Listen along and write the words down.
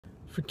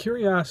For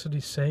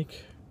curiosity's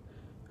sake,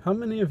 how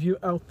many of you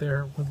out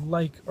there would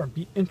like or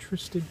be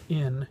interested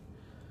in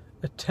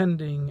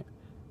attending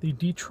the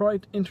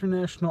Detroit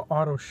International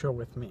Auto Show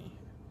with me?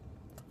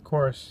 Of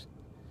course,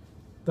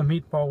 the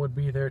meatball would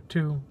be there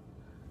too.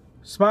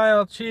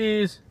 Smile,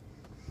 cheese!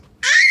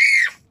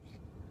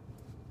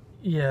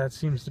 Yeah, it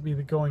seems to be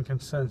the going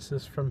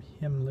consensus from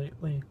him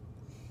lately.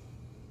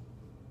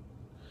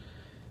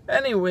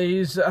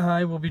 Anyways,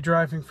 I will be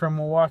driving from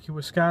Milwaukee,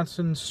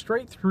 Wisconsin,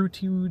 straight through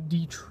to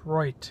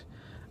Detroit.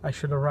 I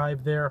should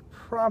arrive there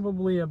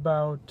probably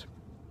about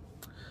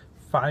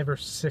 5 or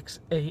 6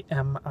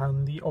 a.m.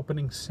 on the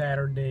opening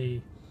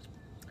Saturday,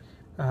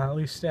 at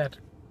least at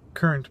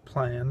current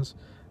plans.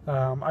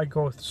 I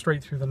go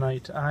straight through the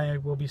night. I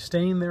will be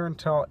staying there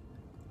until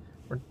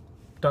we're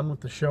done with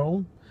the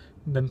show,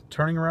 and then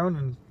turning around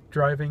and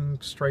driving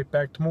straight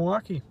back to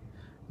Milwaukee,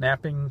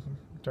 napping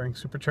during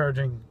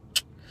supercharging.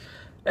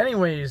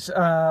 Anyways,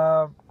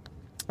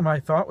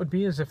 my thought would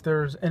be is if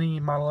there's any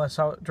Model S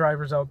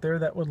drivers out there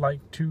that would like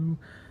to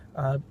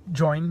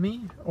join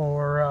me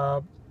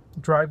or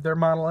drive their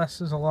Model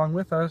S's along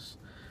with us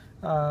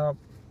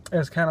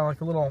as kind of like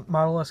a little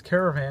Model S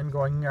caravan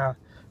going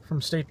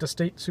from state to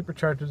state,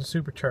 supercharger to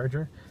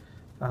supercharger.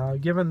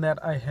 Given that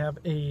I have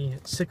a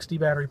 60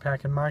 battery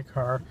pack in my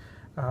car,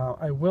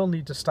 I will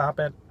need to stop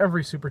at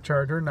every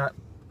supercharger, not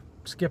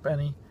skip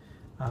any.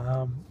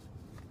 I'll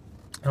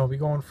be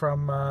going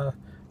from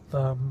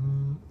the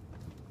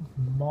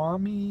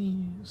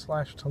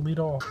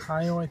Maumee/Toledo,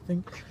 Ohio, I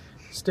think,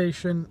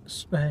 station,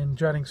 and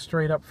jetting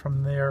straight up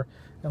from there,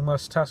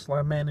 unless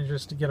Tesla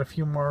manages to get a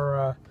few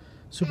more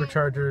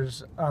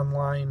superchargers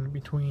online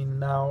between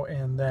now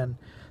and then.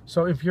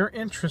 So if you're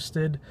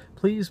interested,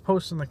 please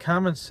post in the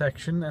comments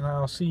section, and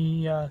I'll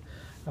see how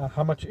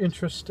much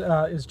interest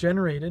is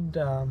generated.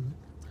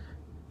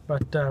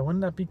 But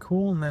wouldn't that be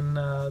cool? And then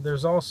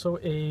there's also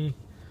a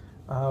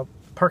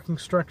parking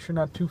structure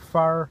not too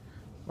far.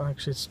 Well,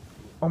 actually, it's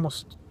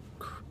almost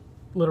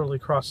literally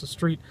across the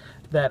street,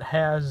 that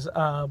has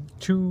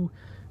 2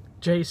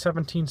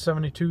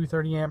 J1772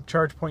 30 amp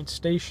charge point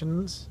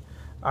stations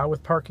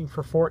with parking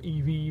for 4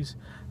 EVs.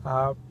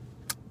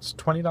 It's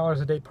 $20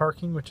 a day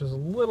parking, which is a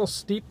little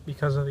steep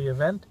because of the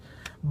event,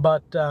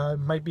 but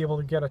might be able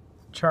to get a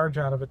charge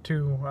out of it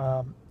too.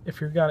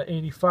 If you've got an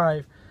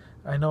 85,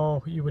 I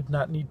know you would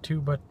not need to,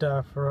 but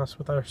for us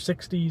with our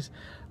 60s,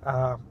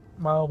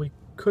 while we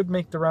could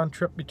make the round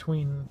trip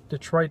between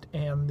Detroit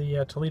and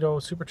the Toledo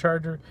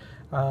supercharger,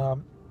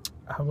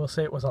 I will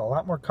say it was a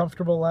lot more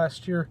comfortable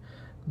last year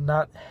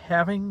not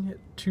having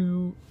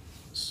to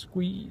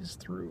squeeze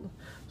through.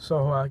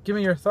 So give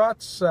me your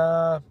thoughts.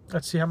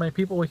 Let's see how many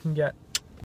people we can get.